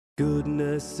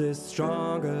Goodness is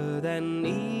stronger than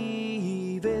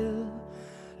evil.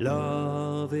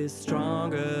 Love is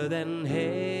stronger than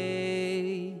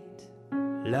hate.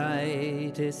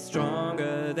 Light is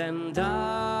stronger than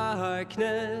darkness.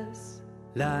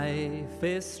 Life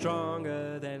is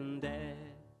stronger than death.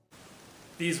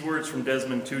 These words from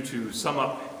Desmond Tutu sum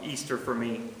up Easter for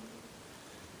me.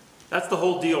 That's the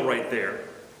whole deal right there.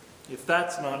 If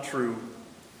that's not true,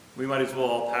 we might as well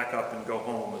all pack up and go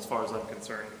home as far as I'm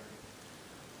concerned.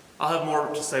 I'll have more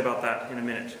to say about that in a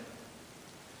minute.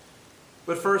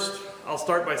 But first, I'll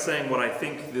start by saying what I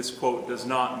think this quote does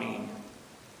not mean.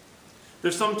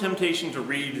 There's some temptation to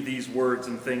read these words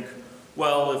and think,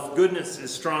 well, if goodness is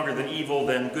stronger than evil,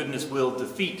 then goodness will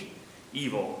defeat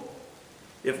evil.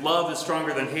 If love is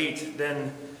stronger than hate,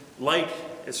 then light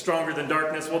is stronger than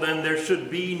darkness. Well, then there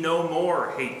should be no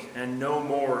more hate and no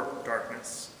more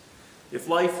darkness. If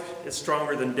life is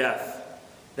stronger than death,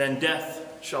 then death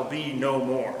shall be no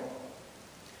more.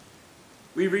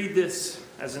 We read this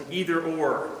as an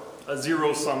either-or, a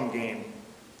zero-sum game.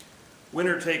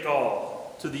 Winner take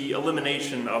all, to the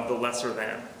elimination of the lesser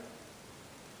than.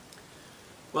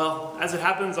 Well, as it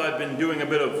happens, I've been doing a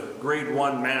bit of grade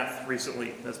 1 math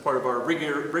recently as part of our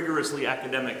rigorously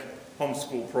academic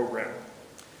homeschool program.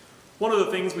 One of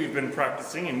the things we've been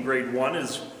practicing in grade 1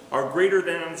 is our greater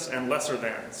thans and lesser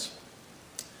thans.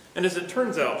 And as it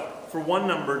turns out, for one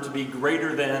number to be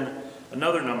greater than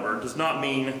another number does not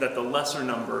mean that the lesser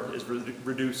number is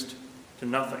reduced to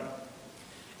nothing.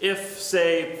 If,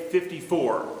 say,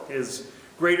 54 is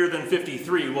greater than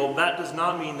 53, well, that does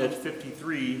not mean that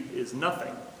 53 is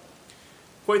nothing.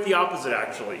 Quite the opposite,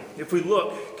 actually. If we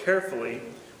look carefully,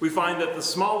 we find that the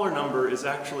smaller number is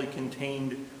actually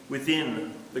contained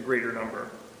within the greater number.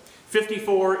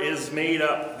 54 is made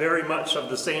up very much of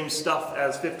the same stuff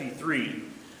as 53.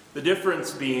 The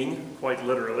difference being, quite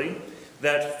literally,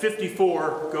 that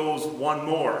 54 goes one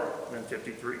more than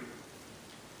 53.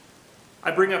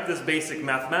 I bring up this basic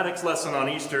mathematics lesson on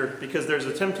Easter because there's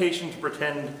a temptation to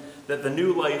pretend that the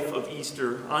new life of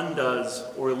Easter undoes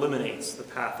or eliminates the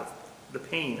path of the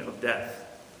pain of death.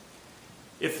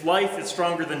 If life is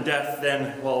stronger than death,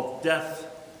 then, well, death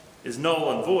is null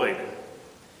and void.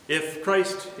 If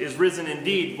Christ is risen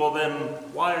indeed, well then,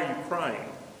 why are you crying?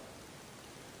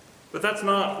 But that's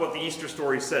not what the Easter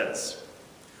story says.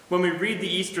 When we read the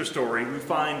Easter story, we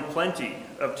find plenty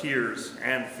of tears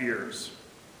and fears.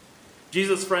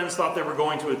 Jesus' friends thought they were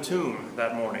going to a tomb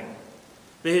that morning.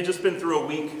 They had just been through a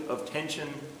week of tension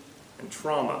and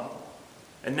trauma,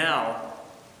 and now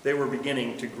they were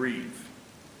beginning to grieve.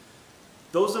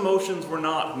 Those emotions were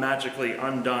not magically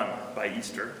undone by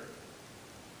Easter.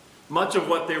 Much of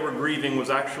what they were grieving was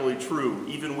actually true,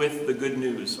 even with the good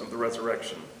news of the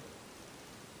resurrection.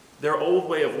 Their old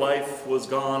way of life was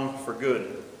gone for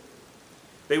good.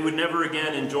 They would never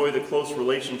again enjoy the close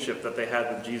relationship that they had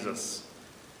with Jesus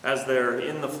as their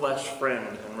in-the-flesh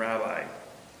friend and rabbi.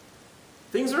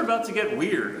 Things are about to get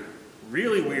weird,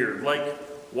 really weird, like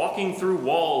walking through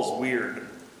walls weird,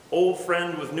 old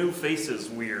friend with new faces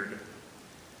weird.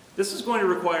 This is going to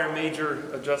require major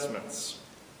adjustments.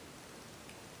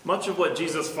 Much of what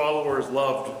Jesus' followers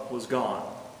loved was gone,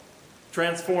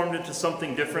 transformed into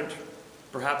something different,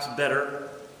 perhaps better,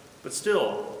 but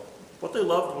still, what they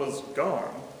loved was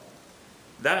gone.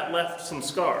 That left some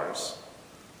scars,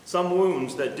 some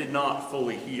wounds that did not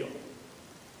fully heal.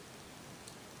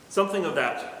 Something of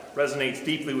that resonates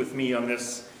deeply with me on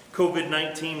this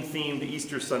COVID-19 themed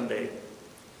Easter Sunday.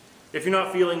 If you're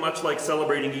not feeling much like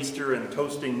celebrating Easter and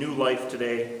toasting new life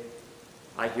today,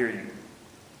 I hear you.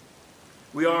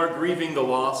 We are grieving the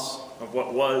loss of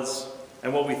what was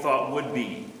and what we thought would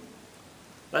be.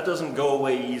 That doesn't go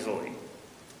away easily,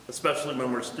 especially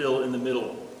when we're still in the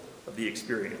middle of the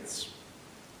experience.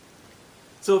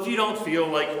 So if you don't feel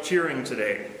like cheering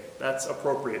today, that's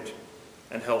appropriate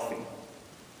and healthy.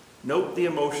 Note the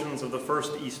emotions of the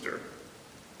first Easter: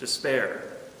 despair,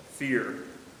 fear,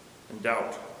 and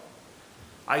doubt.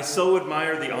 I so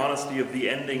admire the honesty of the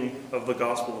ending of the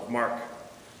Gospel of Mark.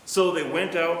 So they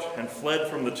went out and fled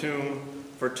from the tomb,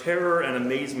 for terror and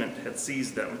amazement had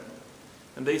seized them.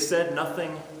 And they said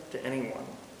nothing to anyone,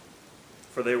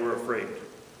 for they were afraid.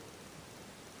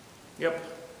 Yep,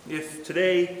 if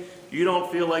today you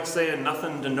don't feel like saying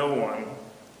nothing to no one,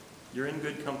 you're in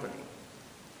good company.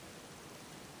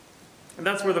 And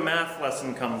that's where the math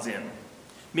lesson comes in.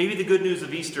 Maybe the good news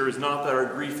of Easter is not that our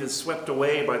grief is swept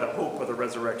away by the hope of the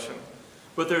resurrection,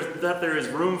 but that there is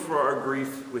room for our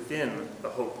grief within the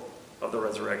hope of the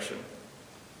resurrection.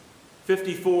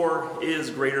 54 is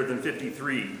greater than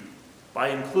 53, by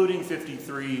including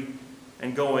 53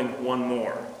 and going one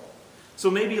more. So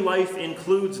maybe life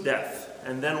includes death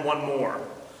and then one more.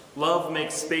 Love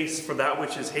makes space for that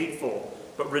which is hateful,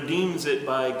 but redeems it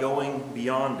by going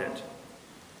beyond it.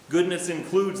 Goodness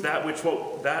includes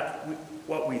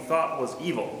what we thought was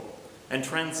evil, and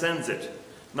transcends it,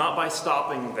 not by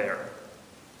stopping there,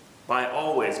 by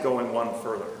always going one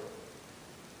further.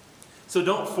 So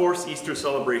don't force Easter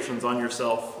celebrations on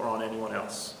yourself or on anyone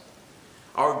else.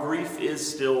 Our grief is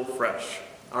still fresh.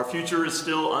 Our future is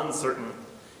still uncertain,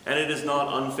 and it is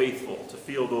not unfaithful to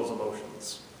feel those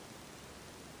emotions.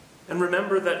 And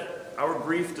remember that our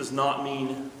grief does not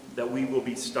mean that we will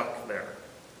be stuck there,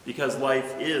 because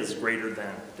life is greater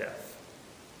than death.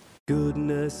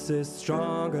 Goodness is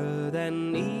stronger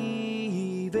than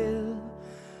evil.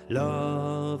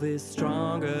 Love is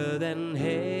stronger than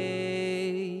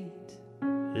hate.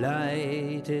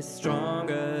 Light is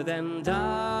stronger than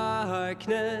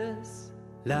darkness.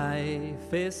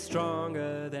 Life is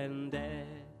stronger than death.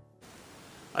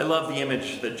 I love the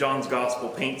image that John's Gospel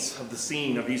paints of the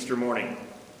scene of Easter morning.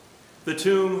 The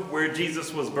tomb where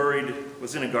Jesus was buried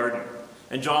was in a garden,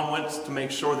 and John went to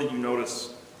make sure that you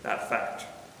notice that fact.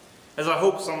 As I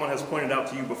hope someone has pointed out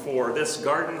to you before, this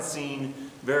garden scene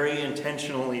very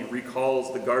intentionally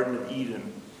recalls the Garden of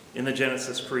Eden in the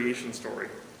Genesis creation story.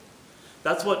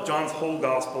 That's what John's whole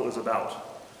gospel is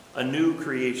about, a new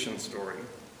creation story.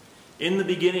 In the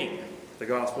beginning, the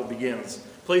gospel begins,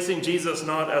 placing Jesus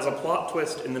not as a plot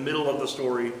twist in the middle of the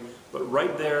story, but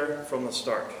right there from the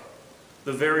start.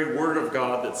 The very word of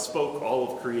God that spoke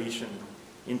all of creation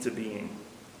into being.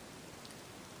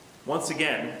 Once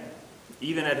again,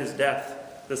 even at his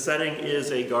death, the setting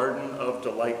is a garden of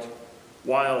delight,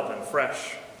 wild and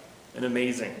fresh and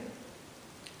amazing.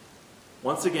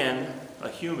 Once again, a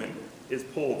human is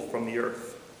pulled from the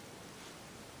earth.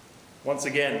 Once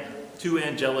again, two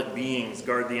angelic beings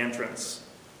guard the entrance,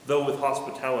 though with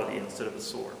hospitality instead of a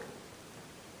sword.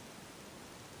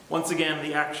 Once again,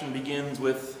 the action begins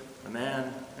with a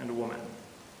man and a woman.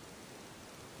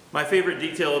 My favorite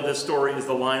detail of this story is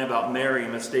the line about Mary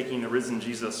mistaking the risen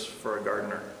Jesus for a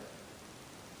gardener.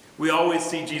 We always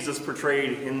see Jesus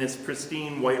portrayed in this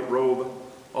pristine white robe,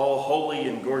 all holy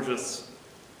and gorgeous.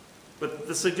 But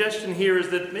the suggestion here is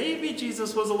that maybe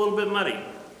Jesus was a little bit muddy,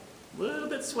 a little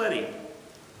bit sweaty, a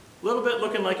little bit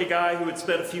looking like a guy who had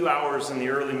spent a few hours in the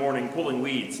early morning pulling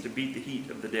weeds to beat the heat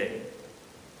of the day.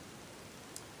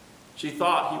 She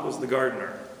thought he was the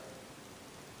gardener.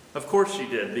 Of course she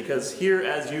did, because here,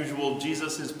 as usual,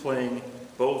 Jesus is playing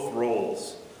both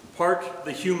roles. Part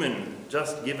the human,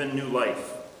 just given new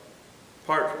life.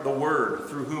 Part the Word,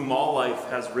 through whom all life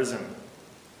has risen.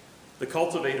 The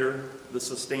cultivator, the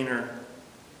sustainer,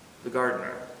 the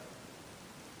gardener.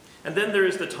 And then there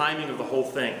is the timing of the whole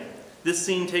thing. This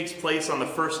scene takes place on the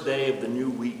first day of the new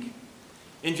week.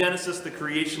 In Genesis, the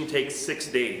creation takes 6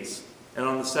 days, and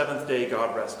on the 7th day,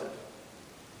 God rested.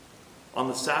 On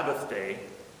the Sabbath day,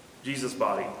 Jesus'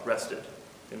 body rested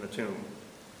in the tomb.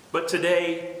 But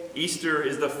today, Easter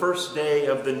is the first day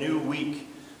of the new week.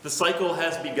 The cycle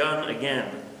has begun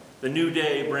again. The new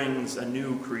day brings a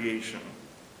new creation.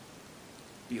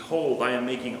 Behold, I am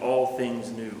making all things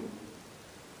new.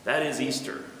 That is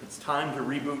Easter. It's time to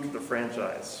reboot the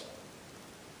franchise.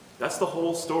 That's the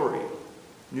whole story.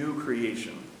 New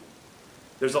creation.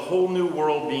 There's a whole new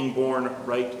world being born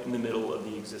right in the middle of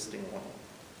the existing one.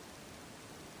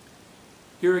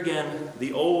 Here again,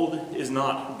 the old is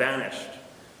not banished,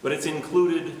 but it's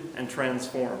included and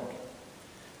transformed.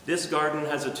 This garden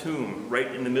has a tomb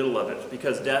right in the middle of it,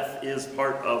 because death is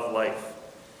part of life.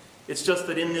 It's just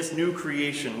that in this new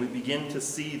creation, we begin to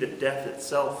see that death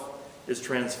itself is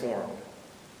transformed.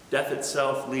 Death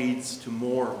itself leads to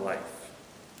more life.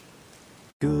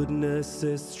 Goodness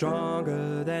is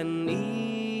stronger than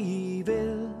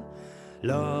evil.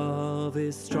 Love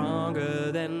is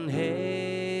stronger than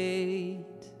hate.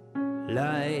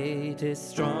 Light is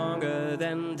stronger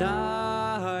than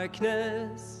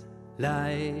darkness.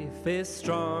 Life is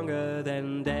stronger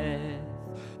than death.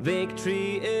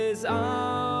 Victory is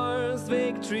ours,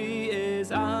 victory is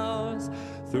ours,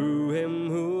 through him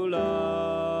who loved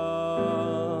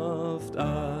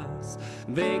us.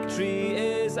 Victory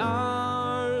is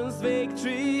ours,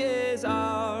 victory is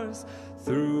ours,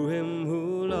 through him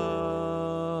who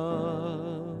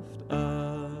loved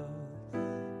us.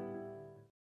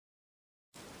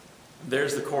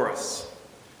 There's the chorus.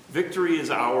 Victory is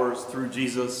ours through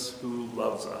Jesus who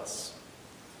loves us.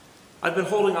 I've been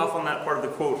holding off on that part of the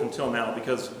quote until now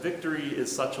because victory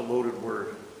is such a loaded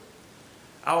word.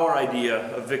 Our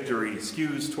idea of victory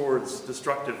skews towards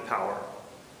destructive power,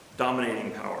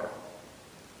 dominating power.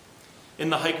 In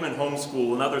the Heichmann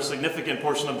Homeschool, another significant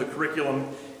portion of the curriculum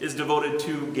is devoted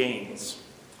to games.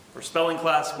 For spelling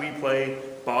class, we play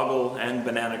Boggle and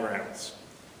Bananagrams.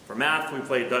 For math, we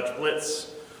play Dutch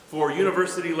Blitz. For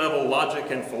university-level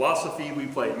logic and philosophy, we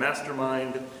play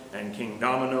Mastermind and King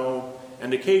Domino,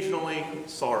 and occasionally,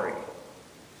 Sorry.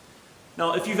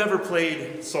 Now, if you've ever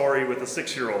played Sorry with a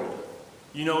 6-year-old,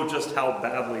 you know just how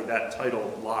badly that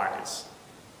title lies.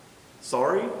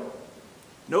 Sorry?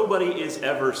 Nobody is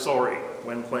ever sorry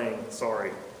when playing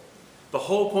Sorry. The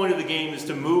whole point of the game is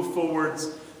to move forwards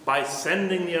by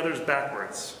sending the others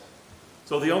backwards.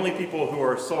 So the only people who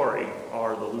are sorry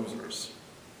are the losers.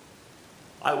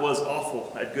 I was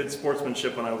awful at good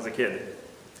sportsmanship when I was a kid.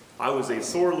 I was a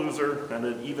sore loser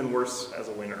and even worse as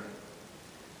a winner.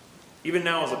 Even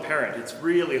now as a parent, it's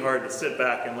really hard to sit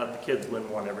back and let the kids win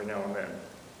one every now and then.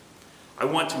 I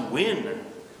want to win.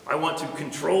 I want to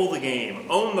control the game,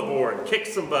 own the board, kick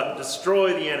some butt,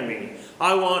 destroy the enemy.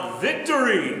 I want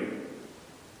victory!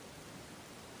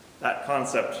 That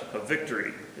concept of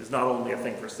victory is not only a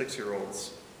thing for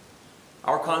 6-year-olds.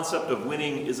 Our concept of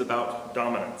winning is about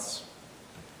dominance.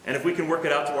 And if we can work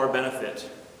it out to our benefit,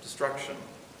 destruction.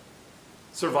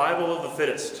 Survival of the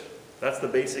fittest. That's the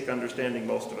basic understanding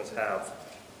most of us have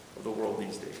of the world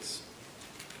these days.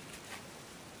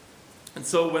 And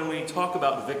so when we talk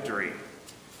about victory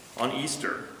on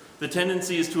Easter, the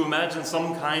tendency is to imagine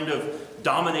some kind of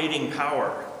dominating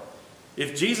power.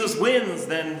 If Jesus wins,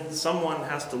 then someone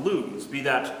has to lose, be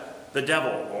that the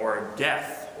devil or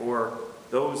death or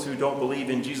those who don't believe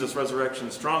in Jesus' resurrection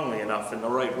strongly enough in the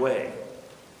right way.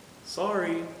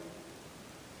 Sorry.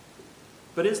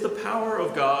 But is the power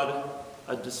of God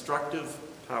a destructive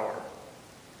power?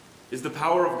 Is the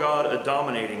power of God a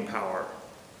dominating power?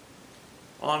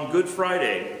 On Good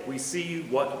Friday, we see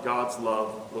what God's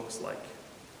love looks like.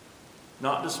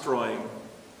 Not destroying,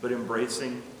 but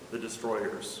embracing the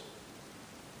destroyers.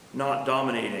 Not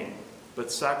dominating,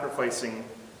 but sacrificing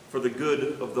for the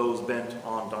good of those bent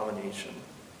on domination.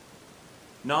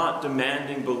 Not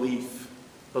demanding belief,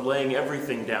 but laying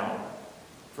everything down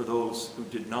for those who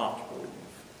did not believe.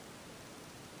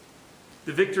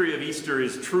 The victory of Easter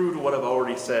is true to what I've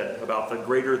already said about the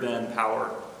greater than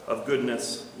power of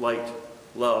goodness, light,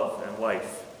 love, and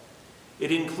life.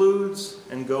 It includes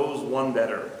and goes one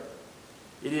better.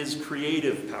 It is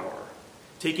creative power,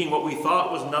 taking what we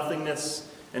thought was nothingness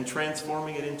and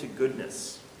transforming it into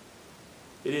goodness.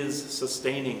 It is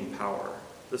sustaining power,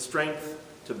 the strength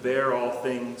to bear all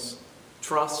things,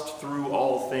 trust through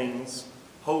all things,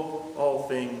 hope all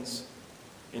things,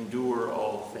 endure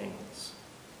all things.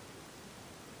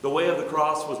 The way of the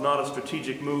cross was not a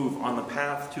strategic move on the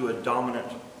path to a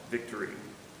dominant victory.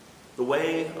 The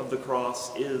way of the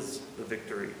cross is the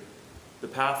victory, the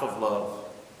path of love,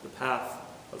 the path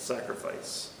of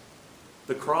sacrifice.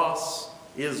 The cross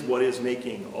is what is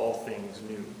making all things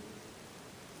new.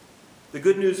 The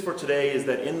good news for today is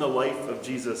that in the life of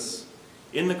Jesus,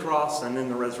 in the cross and in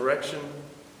the resurrection,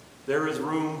 there is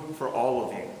room for all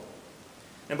of you.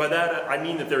 And by that, I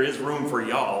mean that there is room for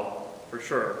y'all, for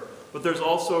sure. But there's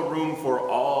also room for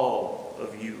all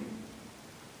of you.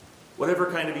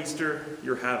 Whatever kind of Easter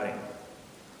you're having,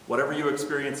 whatever you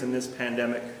experience in this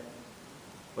pandemic,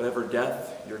 whatever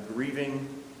death you're grieving,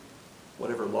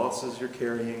 whatever losses you're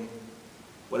carrying,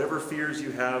 whatever fears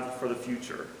you have for the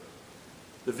future,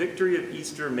 the victory of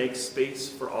Easter makes space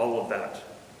for all of that.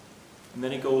 And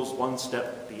then it goes one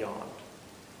step beyond,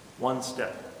 one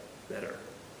step better.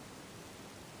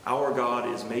 Our God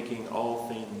is making all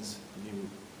things new.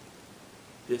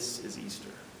 This is Easter.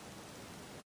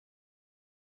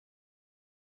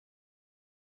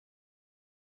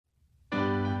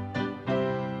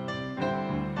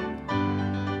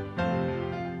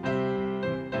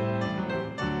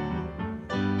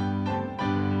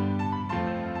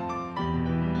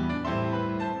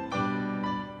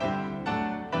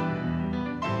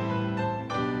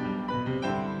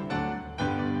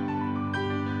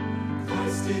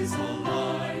 Christ is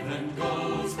alive and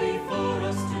goes before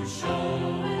us to show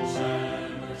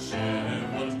and share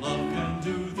what love can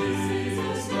do. This is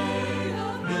a day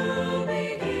of new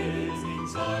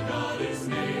beginnings. Our God is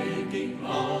making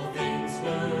all things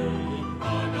new.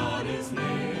 Our God is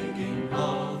making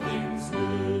all things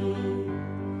new.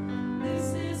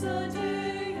 This is a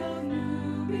day of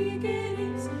new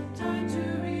beginnings. Time to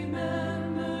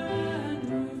remember and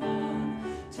move on.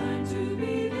 Time to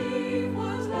believe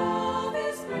what love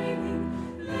is bringing.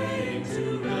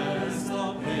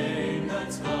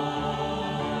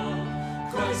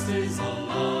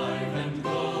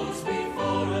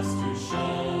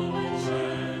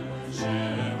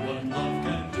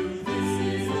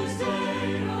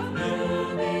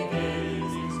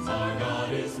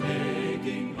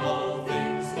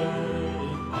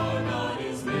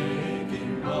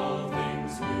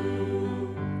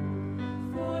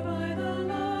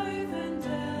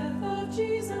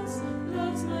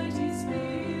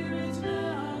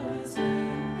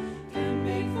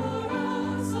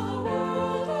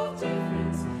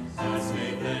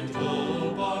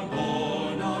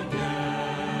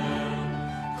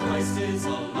 Christ is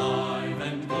alive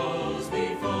and goes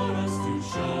before us to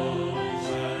show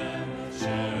and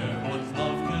share what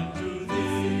love can do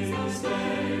this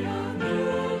day of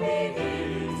new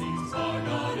beginnings. Our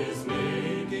God is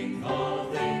making all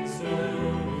things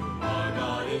new. Our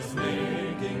God is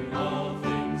making all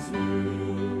things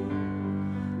new.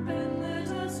 Then let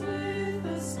us with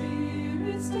the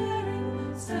Spirit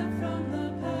stirring step from the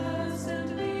past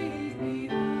and leave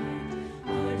behind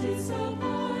our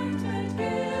disappointment,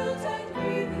 guilt, and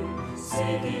grieving,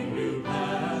 Seeking new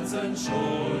paths and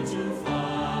shores